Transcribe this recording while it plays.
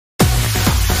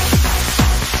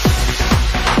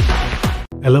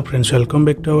Hello friends, welcome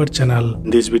back to our channel.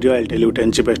 In this video, I'll tell you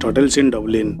 10 cheapest hotels in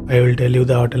Dublin. I will tell you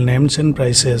the hotel names and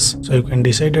prices so you can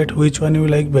decide at which one you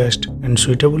like best and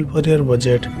suitable for your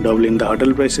budget. Dublin, the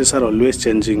hotel prices are always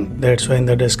changing. That's why in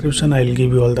the description, I'll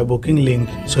give you all the booking link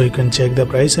so you can check the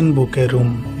price and book a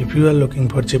room. If you are looking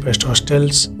for cheapest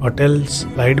hostels, hotels,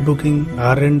 flight booking,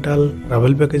 car rental,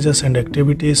 travel packages and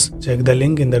activities, check the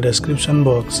link in the description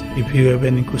box. If you have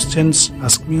any questions,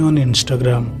 ask me on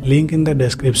Instagram. Link in the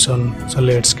description.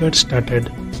 So let's get started.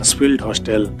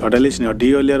 Hostel. Hotel is near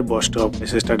the earlier bus stop. It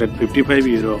start at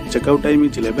 €55. Checkout time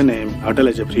is 11 am. Hotel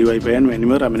has a free Wi-Fi and many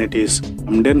more amenities.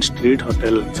 Hamden Street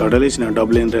Hotel. Hotel is near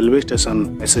Dublin railway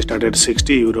station. It start at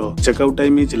 €60. Checkout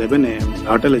time is 11 am.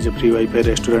 Hotel has a free Wi-Fi,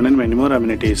 restaurant and many more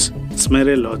amenities.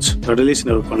 Smere Lodge. Hotel is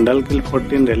near Condalkill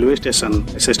 14 railway station.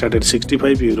 It start at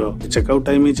 €65. Checkout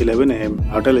time is 11 am.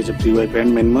 Hotel has a free Wi-Fi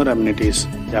and many more amenities.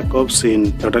 Jacob's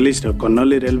Inn. Hotel is near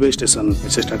Connolly railway station.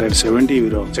 It start at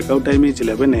 €70. Checkout time is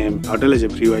 11 am. Hotel has a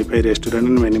free Wi-Fi, restaurant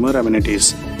and many more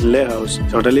amenities. Lay House.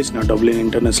 Hotel is near Dublin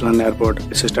International Airport.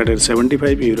 It start at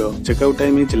 €75. Checkout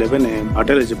time is 11 am.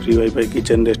 Hotel has a free Wi-Fi,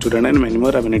 kitchen, restaurant and many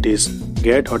more amenities.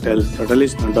 Gate Hotel. Hotel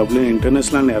is near Dublin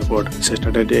International Airport. It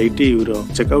start at €80.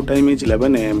 Checkout time is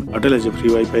 11 am. Hotel has a free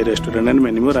Wi-Fi, restaurant and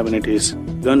many more amenities.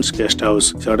 Guns Guest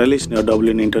House. Hotel is near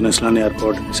Dublin International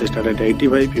Airport. It start at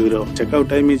 €85. Checkout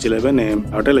time is 11 am.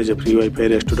 Hotel has a free Wi-Fi,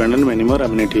 restaurant and many more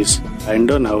amenities.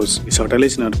 London House. This hotel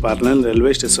is near Parnell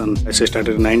railway station. It start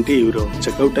at €90.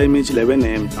 Checkout time is 11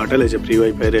 am. Hotel has a free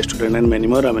Wi-Fi, restaurant and many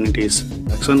more amenities.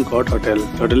 Jackson Court Hotel.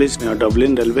 Hotel is near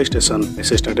Dublin railway station. It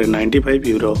start at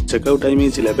 €95. Checkout time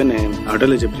is 11 am.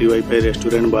 Hotel has a free Wi-Fi,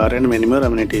 restaurant, bar and many more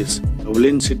amenities.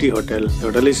 Dublin City Hotel.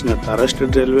 Hotel is near Tara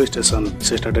Street railway station. It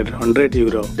start at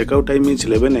 €100. Checkout time is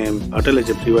 11 am. Hotel has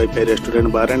a free Wi-Fi,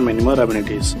 restaurant, bar and many more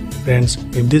amenities. Friends,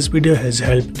 if this video has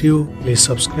helped you, please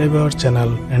subscribe our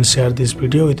channel and share this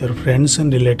video with your friends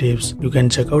and relatives. You can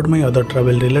check out my other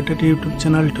travel related YouTube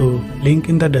channel too. Link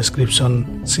in the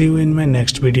description. See you in my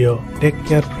next video. Take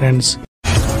care friends.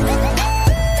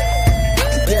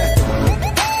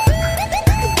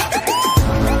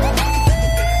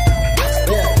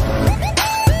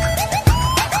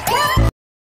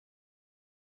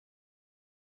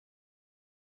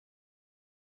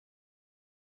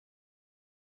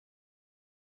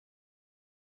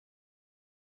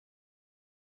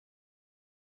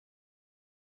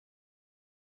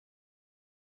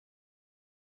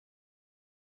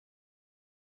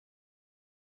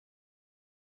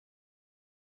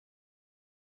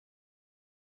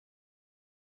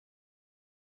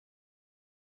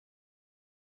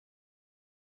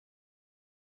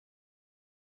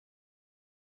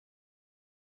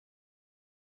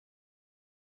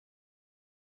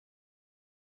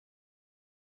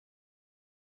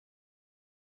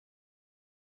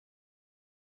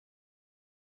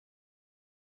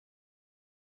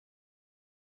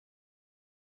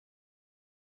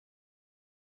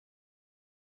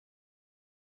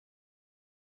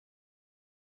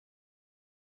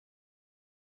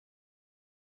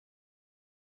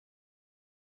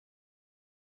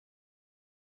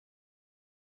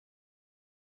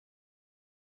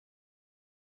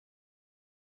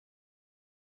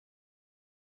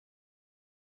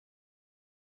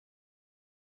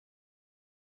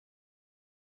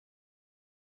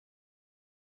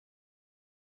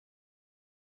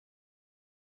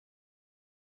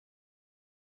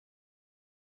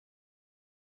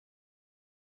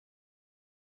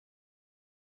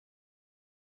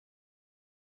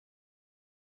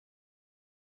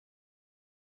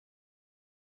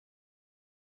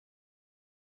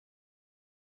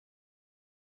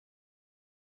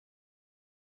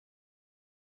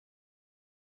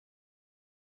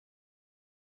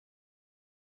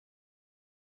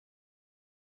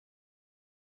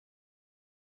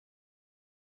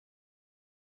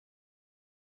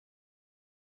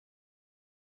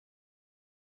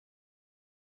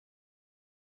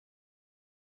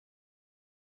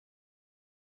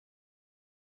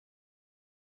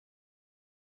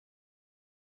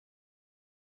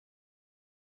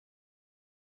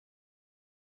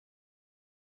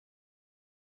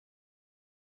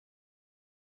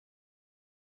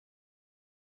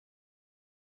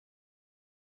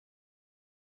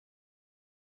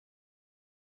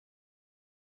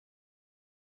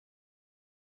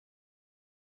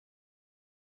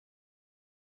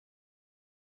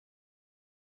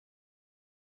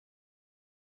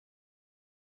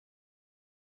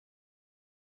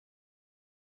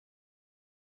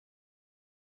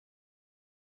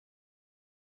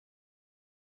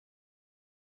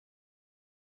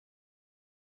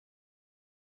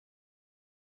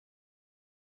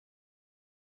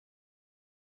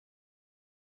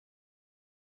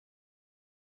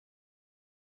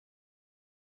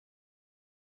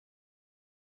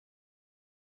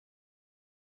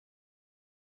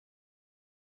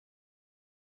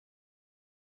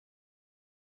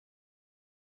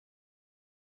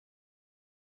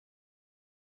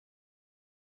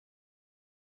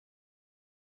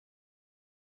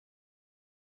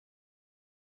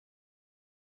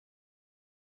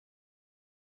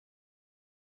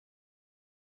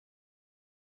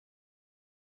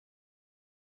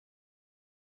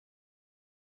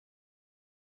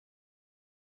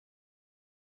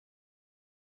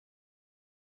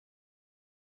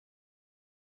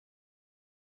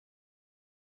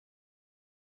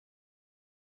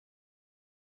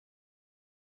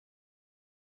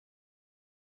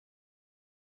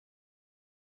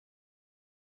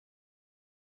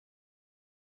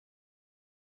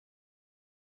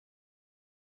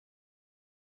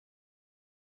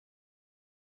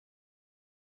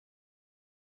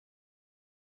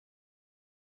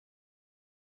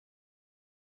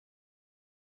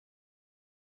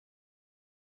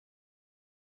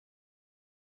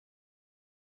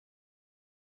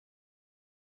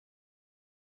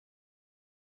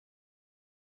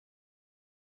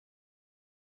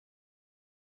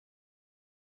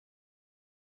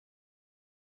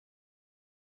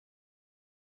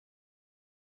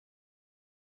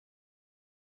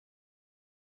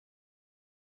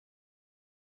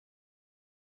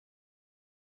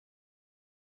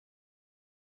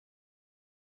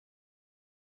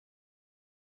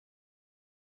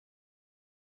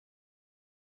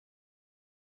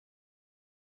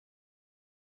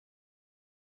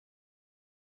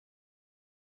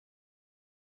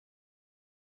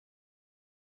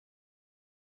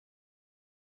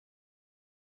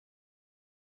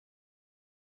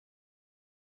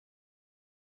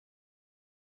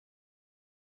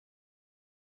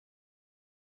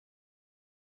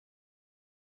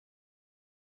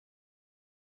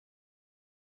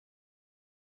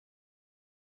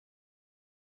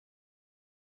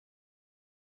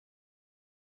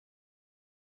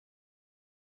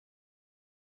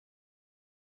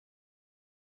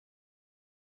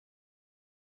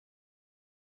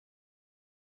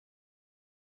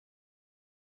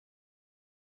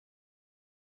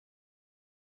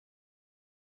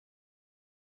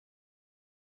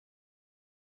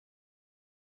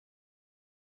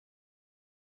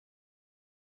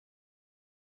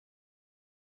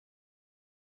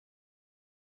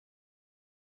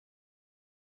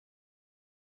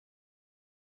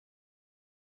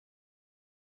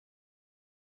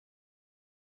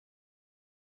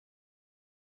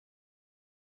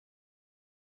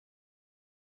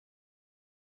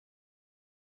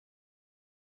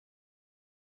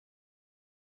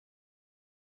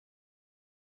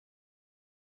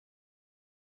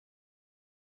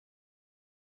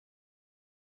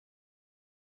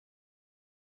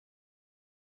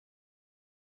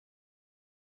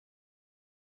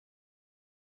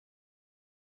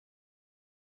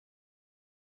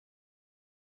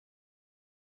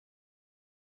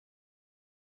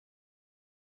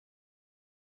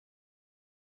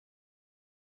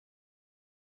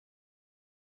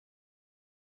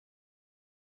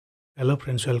 Hello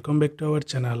friends, welcome back to our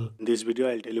channel. In this video,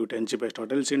 I'll tell you 10 cheapest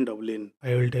hotels in Dublin.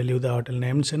 I will tell you the hotel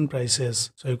names and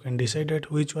prices, so you can decide at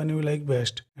which one you like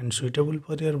best and suitable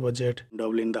for your budget. In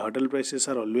Dublin, the hotel prices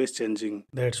are always changing.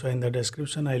 That's why in the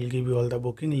description, I'll give you all the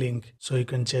booking link, so you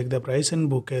can check the price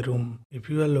and book a room. If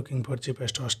you are looking for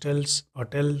cheapest hostels,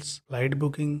 hotels, flight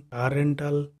booking, car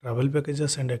rental, travel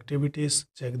packages and activities,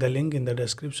 check the link in the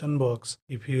description box.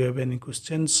 If you have any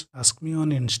questions, ask me on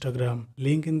Instagram.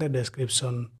 Link in the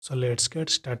description. So let's get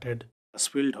started.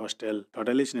 Hostel.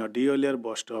 Hotel is near D.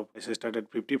 bus stop. Prices start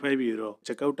at €55.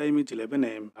 Checkout time is 11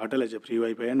 am. Hotel has a free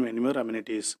Wi-Fi and many more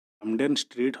amenities. Camden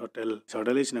Street Hotel.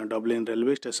 Hotel is near Dublin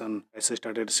railway station. Prices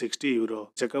start at €60.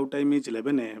 Checkout time is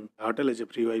 11 am. Hotel has a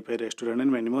free Wi-Fi, restaurant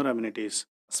and many more amenities.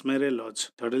 Asmere Lodge.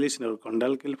 Hotel is near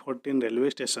Condalkil 14 railway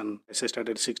station. Prices start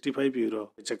at €65.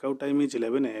 Checkout time is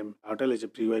 11 am. Hotel has a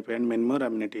free Wi-Fi and many more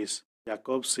amenities.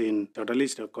 Jacob's Inn. Hotel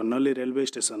is near Connolly railway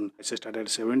station. Prices start at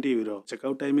 €70.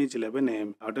 Checkout time is 11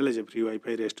 am. Hotel has a free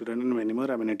Wi-Fi, restaurant and many more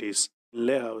amenities.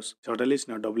 Inlay House. Hotel is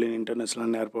near Dublin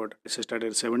International Airport. Prices start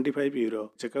at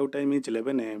 €75. Checkout time is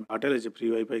 11 am. Hotel has a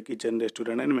free Wi-Fi, kitchen,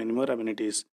 restaurant and many more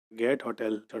amenities. Gate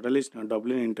Hotel. Hotel is near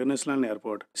Dublin International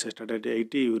Airport. Prices start at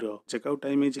 €80. Checkout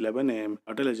time is 11 am.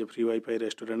 Hotel has a free Wi-Fi,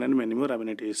 restaurant and many more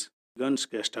amenities. Guns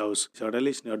Guest House. Hotel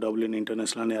is near Dublin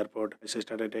International Airport. Prices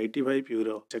start at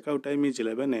 €85. Checkout time is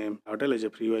 11 am. Hotel has a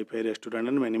free Wi-Fi, restaurant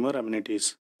and many more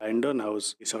amenities. London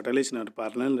House. This hotel is near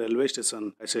Parnell railway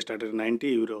station. Prices start at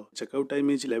 €90. Checkout time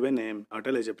is 11 am.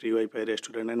 Hotel has a free Wi-Fi,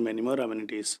 restaurant and many more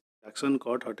amenities. Jackson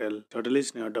Court Hotel. Hotel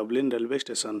is near Dublin railway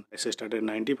station. Prices start at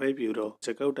 €95.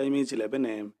 Checkout time is 11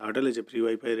 am. Hotel has a free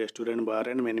Wi-Fi, restaurant, bar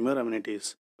and many more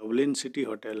amenities. Dublin City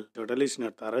Hotel. Hotel is near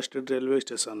Tara Street railway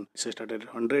station. Prices start at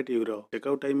 €100.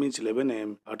 Checkout time is 11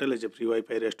 am. Hotel has a free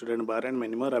Wi-Fi, restaurant, bar and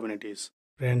many more amenities.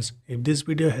 Friends, if this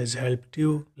video has helped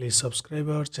you, please subscribe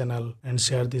our channel and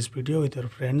share this video with your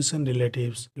friends and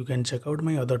relatives. You can check out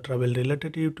my other travel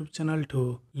related YouTube channel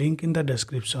too. Link in the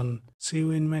description. See you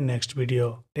in my next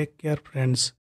video. Take care friends.